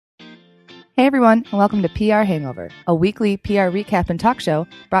Hey everyone, and welcome to PR Hangover, a weekly PR recap and talk show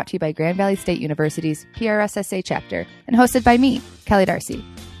brought to you by Grand Valley State University's PRSSA chapter and hosted by me, Kelly Darcy.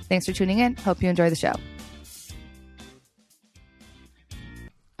 Thanks for tuning in. Hope you enjoy the show.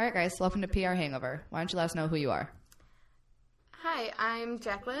 All right, guys, welcome to PR Hangover. Why don't you let us know who you are? Hi, I'm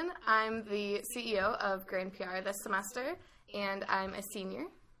Jacqueline. I'm the CEO of Grand PR this semester, and I'm a senior.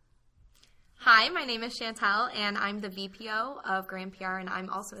 Hi, my name is Chantel, and I'm the VPO of Grand PR, and I'm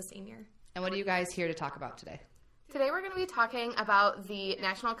also a senior. And what are you guys here to talk about today? Today we're going to be talking about the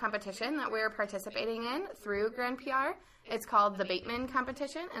national competition that we're participating in through Grand PR. It's called the Bateman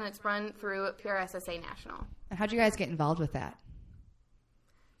Competition, and it's run through PRSSA National. And how'd you guys get involved with that?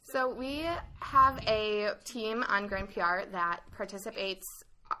 So we have a team on Grand PR that participates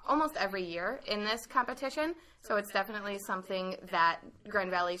almost every year in this competition. So it's definitely something that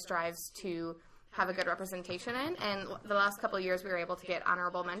Grand Valley strives to have a good representation in. And the last couple of years we were able to get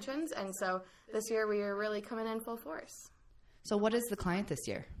honorable mentions. And so this year we are really coming in full force. So what is the client this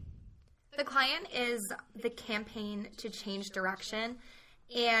year? The client is the Campaign to Change Direction.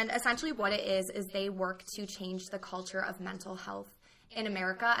 And essentially what it is they work to change the culture of mental health in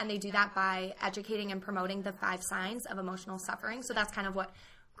America. And they do that by educating and promoting the 5 signs of emotional suffering. So that's kind of what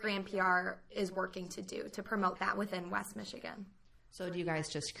Grand PR is working to do, to promote that within West Michigan. So do you guys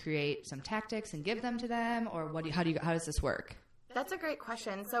just create some tactics and give them to them, or how does this work? That's a great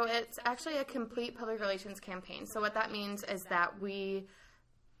question. So it's actually a complete public relations campaign. So what that means is that we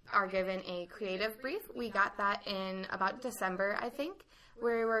are given a creative brief. We got that in about December, I think,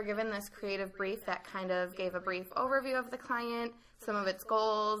 where we were given this creative brief that kind of gave a brief overview of the client, some of its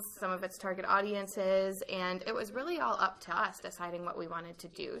goals, some of its target audiences, and it was really all up to us deciding what we wanted to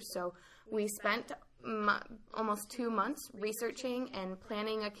do. So we spent almost 2 months researching and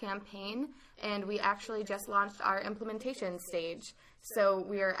planning a campaign, and we actually just launched our implementation stage. So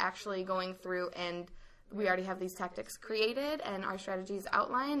we are actually going through, and we already have these tactics created and our strategies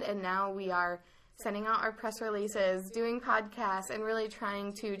outlined, and now we are sending out our press releases, doing podcasts, and really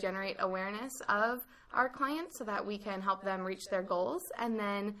trying to generate awareness of our clients so that we can help them reach their goals. And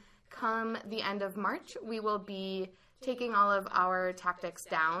then come the end of March, we will be taking all of our tactics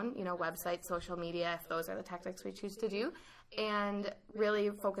down, website, social media, if those are the tactics we choose to do, and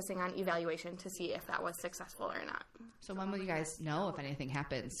really focusing on evaluation to see if that was successful or not. So when will you guys know if anything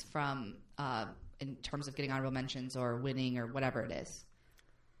happens from in terms of getting honorable mentions or winning or whatever it is?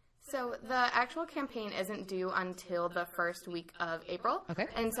 So the actual campaign isn't due until the first week of April. Okay.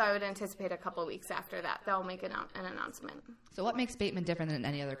 And so I would anticipate a couple weeks after that they'll make an announcement. So what makes Bateman different than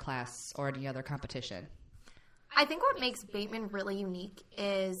any other class or any other competition? I think what makes Bateman really unique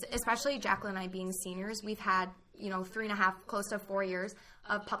is, especially Jacqueline and I being seniors, we've had 3.5, close to 4 years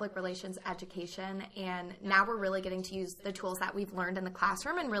of public relations education, and now we're really getting to use the tools that we've learned in the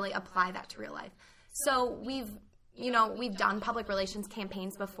classroom and really apply that to real life. So we've done public relations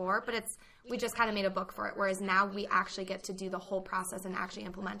campaigns before, but we just kind of made a book for it, whereas now we actually get to do the whole process and actually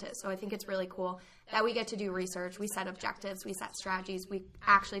implement it. So I think it's really cool that we get to do research, we set objectives, we set strategies, we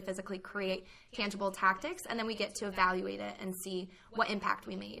actually physically create tangible tactics, and then we get to evaluate it and see what impact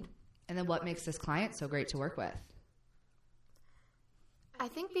we made. And then what makes this client so great to work with? I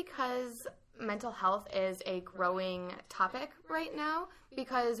think because mental health is a growing topic right now,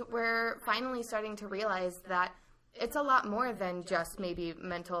 because we're finally starting to realize that it's a lot more than just maybe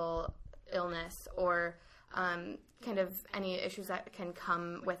mental illness or kind of any issues that can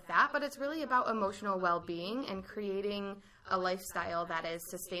come with that, but it's really about emotional well-being and creating a lifestyle that is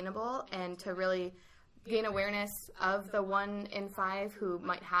sustainable, and to really gain awareness of the 1 in 5 who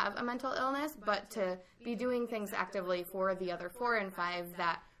might have a mental illness, but to be doing things actively for the other 4 in 5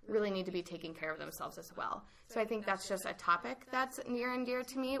 that really need to be taking care of themselves as well. So I think that's just a topic that's near and dear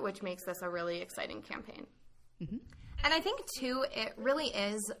to me, which makes this a really exciting campaign. Mm-hmm. And I think, too, it really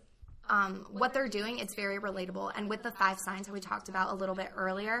is what they're doing. It's very relatable. And with the 5 signs that we talked about a little bit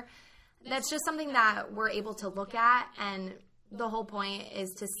earlier, that's just something that we're able to look at. And the whole point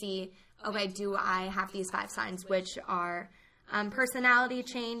is to see, okay, do I have these 5 signs, which are personality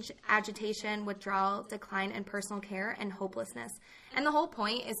change, agitation, withdrawal, decline in personal care, and hopelessness. And the whole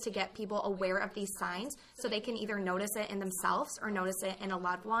point is to get people aware of these signs so they can either notice it in themselves or notice it in a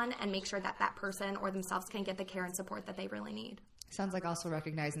loved one and make sure that that person or themselves can get the care and support that they really need. Sounds like also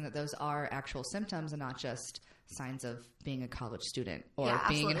recognizing that those are actual symptoms and not just signs of being a college student or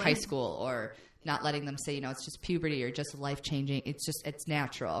being in high school, or not letting them say, it's just puberty or just life-changing. It's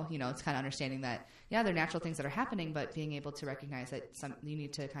natural. It's kind of understanding that, they're natural things that are happening, but being able to recognize that you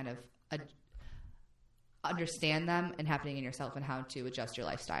need to kind of understand them and happening in yourself and how to adjust your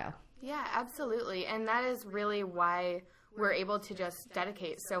lifestyle. Yeah, absolutely. And that is really why we're able to just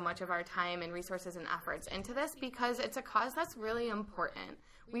dedicate so much of our time and resources and efforts into this because it's a cause that's really important.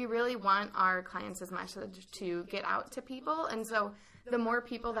 We really want our clients' message to get out to people, and so the more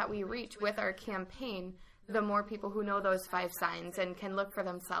people that we reach with our campaign, the more people who know those 5 signs and can look for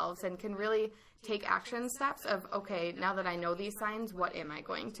themselves and can really take action steps of, okay, now that I know these signs, what am I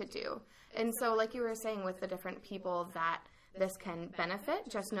going to do? And so like you were saying with the different people that this can benefit,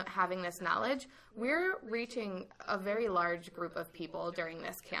 just having this knowledge, we're reaching a very large group of people during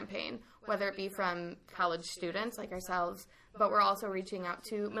this campaign, whether it be from college students like ourselves, but we're also reaching out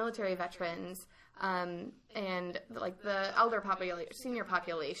to military veterans, and like the elder population, senior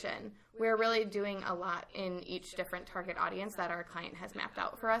population. We're really doing a lot in each different target audience that our client has mapped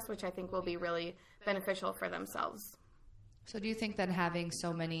out for us, which I think will be really beneficial for themselves. So do you think that having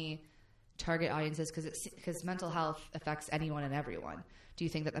so many target audiences, because mental health affects anyone and everyone, do you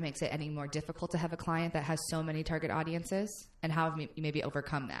think that makes it any more difficult to have a client that has so many target audiences? And how have you maybe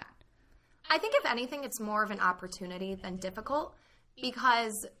overcome that? I think if anything, it's more of an opportunity than difficult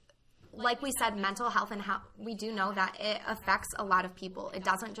because like we said, mental health and how we do know that it affects a lot of people. It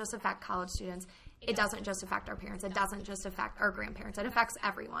doesn't just affect college students. It doesn't just affect our parents. It doesn't just affect our grandparents. It affects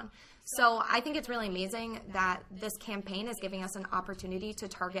everyone. So I think it's really amazing that this campaign is giving us an opportunity to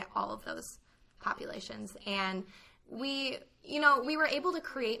target all of those populations. And we were able to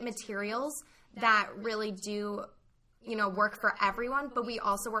create materials that really do, work for everyone, but we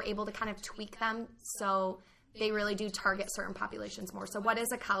also were able to kind of tweak them so they really do target certain populations more. So what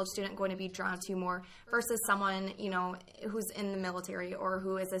is a college student going to be drawn to more versus someone, who's in the military or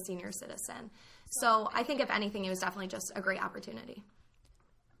who is a senior citizen? So I think if anything, it was definitely just a great opportunity.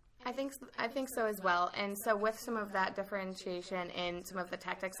 I think so as well. And so with some of that differentiation in some of the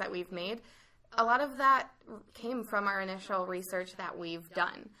tactics that we've made, a lot of that came from our initial research that we've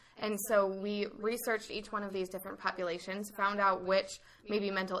done. And so we researched each one of these different populations, found out which maybe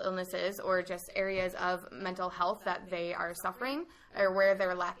mental illnesses or just areas of mental health that they are suffering or where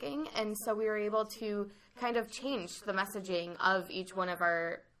they're lacking. And so we were able to kind of change the messaging of each one of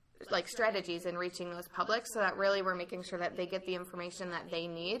our strategies in reaching those publics so that really we're making sure that they get the information that they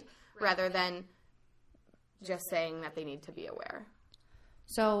need rather than just saying that they need to be aware.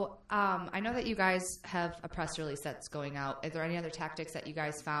 So I know that you guys have a press release that's going out. Is there any other tactics that you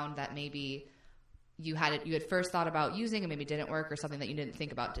guys found that maybe you had first thought about using and maybe didn't work, or something that you didn't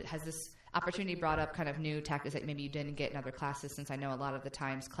think about? Has this opportunity brought up kind of new tactics that maybe you didn't get in other classes, since I know a lot of the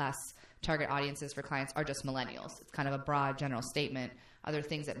times class target audiences for clients are just millennials? It's kind of a broad general statement. Are there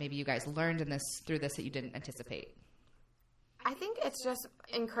things that maybe you guys learned through this that you didn't anticipate? I think it's just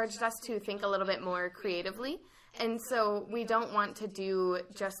encouraged us to think a little bit more creatively. And so we don't want to do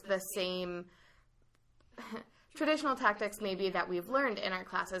just the same traditional tactics maybe that we've learned in our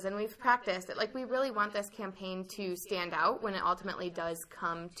classes and we've practiced it. We really want this campaign to stand out when it ultimately does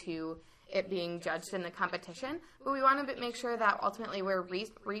come to it being judged in the competition. But we want to make sure that ultimately we're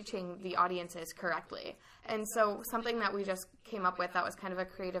reaching the audiences correctly. And so something that we just came up with that was kind of a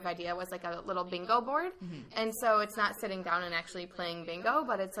creative idea was a little bingo board. Mm-hmm. And so it's not sitting down and actually playing bingo,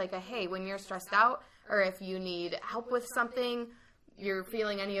 but it's hey, when you're stressed out, or if you need help with something, you're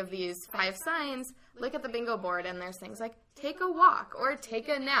feeling any of these 5 signs, look at the bingo board and there's things like take a walk or take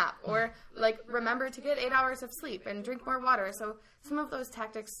a nap or remember to get 8 hours of sleep and drink more water. So some of those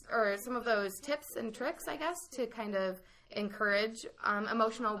tactics or some of those tips and tricks, I guess, to kind of encourage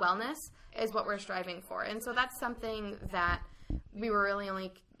emotional wellness is what we're striving for. And so that's something that we were really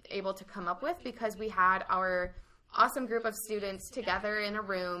only able to come up with because we had our awesome group of students together in a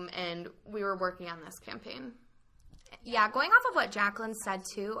room and we were working on this campaign. Yeah, going off of what Jacqueline said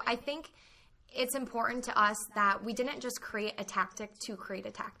too, I think it's important to us that we didn't just create a tactic to create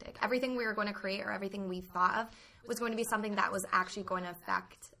a tactic. Everything we were going to create or everything we thought of was going to be something that was actually going to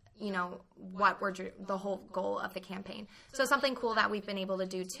affect, what we're the whole goal of the campaign. So something cool that we've been able to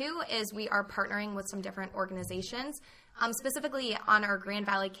do too is we are partnering with some different organizations. Specifically on our Grand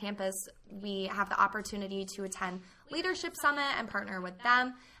Valley campus, we have the opportunity to attend Leadership Summit and partner with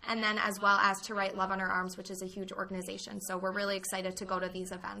them, and then as well as to write Love on Our Arms, which is a huge organization. So we're really excited to go to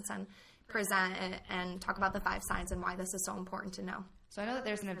these events and present and talk about the 5 signs and why this is so important to know. So I know that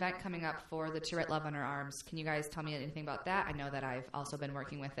there's an event coming up for the To Write Love on Our Arms. Can you guys tell me anything about that? I know that I've also been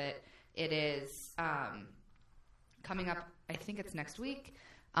working with it. It is coming up, I think it's next week,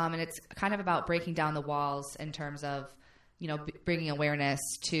 and it's kind of about breaking down the walls in terms of bringing awareness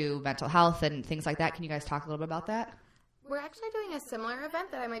to mental health and things like that. Can you guys talk a little bit about that? We're actually doing a similar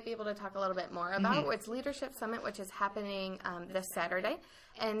event that I might be able to talk a little bit more about. Mm-hmm. It's Leadership Summit, which is happening this Saturday.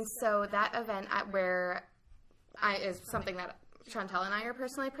 And so that event is something that Chantel and I are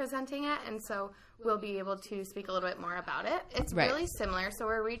personally presenting it, and so we'll be able to speak a little bit more about it. It's really similar. So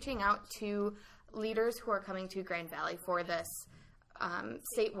we're reaching out to leaders who are coming to Grand Valley for this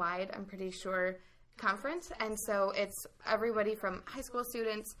statewide, I'm pretty sure, conference. And so it's everybody from high school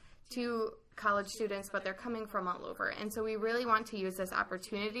students to college students, but they're coming from all over. And so we really want to use this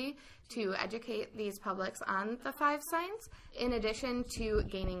opportunity to educate these publics on the 5 signs, in addition to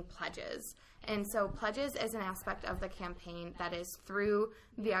gaining pledges. And so pledges is an aspect of the campaign that is through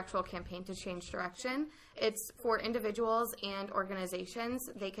the actual campaign to change direction. It's for individuals and organizations.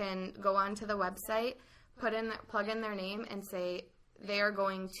 They can go onto the website, plug in their name, and say they are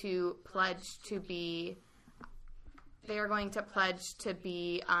going to pledge to be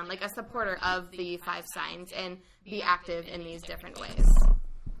like a supporter of the 5 signs and be active in these different ways.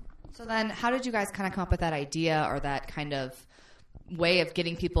 So then how did you guys kind of come up with that idea or that kind of way of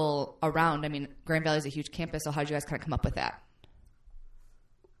getting people around? I mean, Grand Valley is a huge campus, so how did you guys kind of come up with that?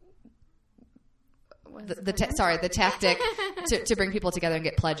 The tactic to bring people together and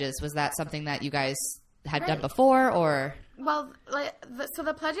get pledges. Was that something that you guys had done before, or? Well, so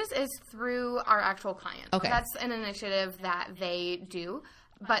the pledges is through our actual client. Okay. That's an initiative that they do.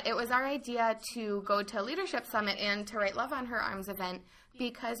 But it was our idea to go to Leadership Summit and to Write Love on Her Arms event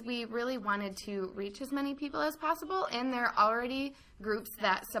because we really wanted to reach as many people as possible, and there are already groups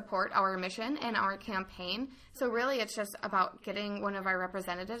that support our mission and our campaign. So really it's just about getting one of our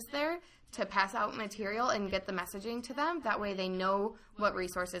representatives there to pass out material and get the messaging to them. That way they know what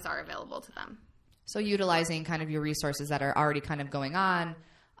resources are available to them. So utilizing kind of your resources that are already kind of going on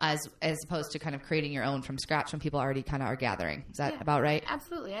as opposed to kind of creating your own from scratch when people already kind of are gathering. Is that about right?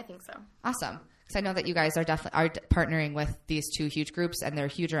 Absolutely. I think so. Awesome. Because I know that you guys are definitely partnering with these 2 huge groups, and they're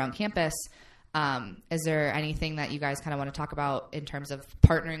huge around campus. Is there anything that you guys kind of want to talk about in terms of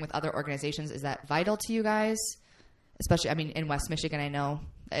partnering with other organizations? Is that vital to you guys? Especially, I mean, in West Michigan, I know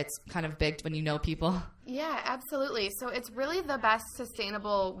it's kind of big when you know people. Yeah, absolutely. So it's really the best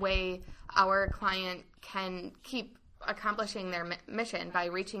sustainable way our client can keep accomplishing their mission by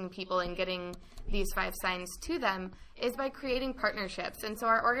reaching people and getting these 5 signs to them is by creating partnerships. And so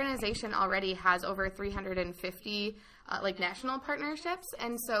our organization already has over 350 national partnerships.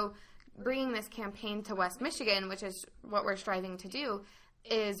 And so bringing this campaign to West Michigan, which is what we're striving to do,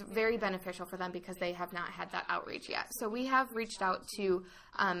 is very beneficial for them because they have not had that outreach yet. So we have reached out to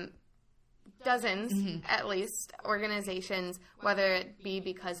dozens, at least, organizations, whether it be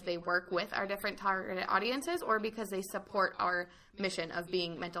because they work with our different targeted audiences or because they support our mission of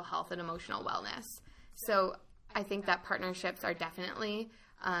being mental health and emotional wellness. So I think that partnerships are definitely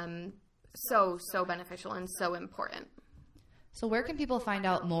so beneficial and so important. So where can people find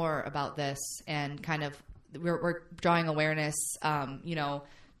out more about this and kind of we're drawing awareness,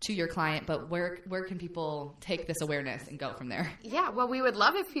 to your client, but where can people take this awareness and go from there? Yeah, well, we would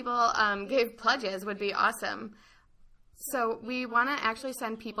love if people gave pledges. Would be awesome. So we want to actually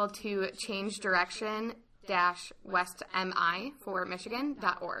send people to changedirection-westmi for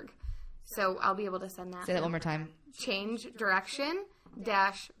Michigan.org. So I'll be able to send that. Say that one more time.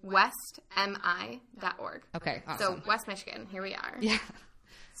 changedirection-westmi.org. Okay, awesome. So West Michigan, here we are. Yeah.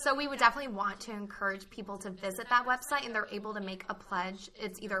 So we would definitely want to encourage people to visit that website, and they're able to make a pledge.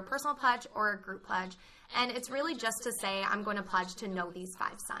 It's either a personal pledge or a group pledge. And it's really just to say, I'm going to pledge to know these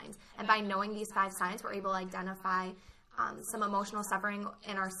 5 signs. And by knowing these 5 signs, we're able to identify some emotional suffering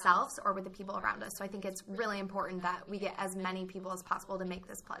in ourselves or with the people around us. So I think it's really important that we get as many people as possible to make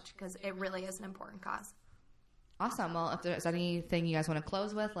this pledge because it really is an important cause. Awesome. Well, if there's anything you guys want to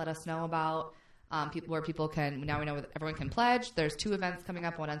close with, let us know about where people can, now we know everyone can pledge. There's 2 events coming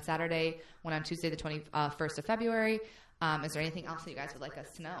up, one on Saturday, one on Tuesday, the 21st of February. Is there anything else that you guys would like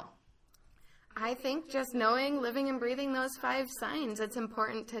us to know? I think just knowing, living, and breathing those 5 signs, it's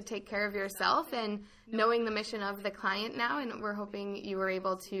important to take care of yourself and knowing the mission of the client now. And we're hoping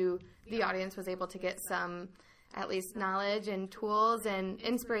the audience was able to get some at least knowledge and tools and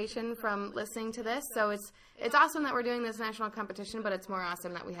inspiration from listening to this. So it's awesome that we're doing this national competition, but it's more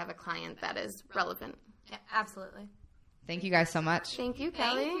awesome that we have a client that is relevant. Yeah, absolutely. Thank you guys so much. Thank you,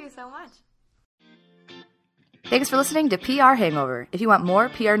 Kelly. Thank you so much. Thanks for listening to PR Hangover. If you want more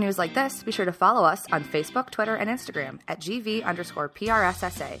PR news like this, be sure to follow us on Facebook, Twitter, and Instagram at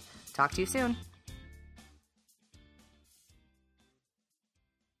GV_PRSSA. Talk to you soon.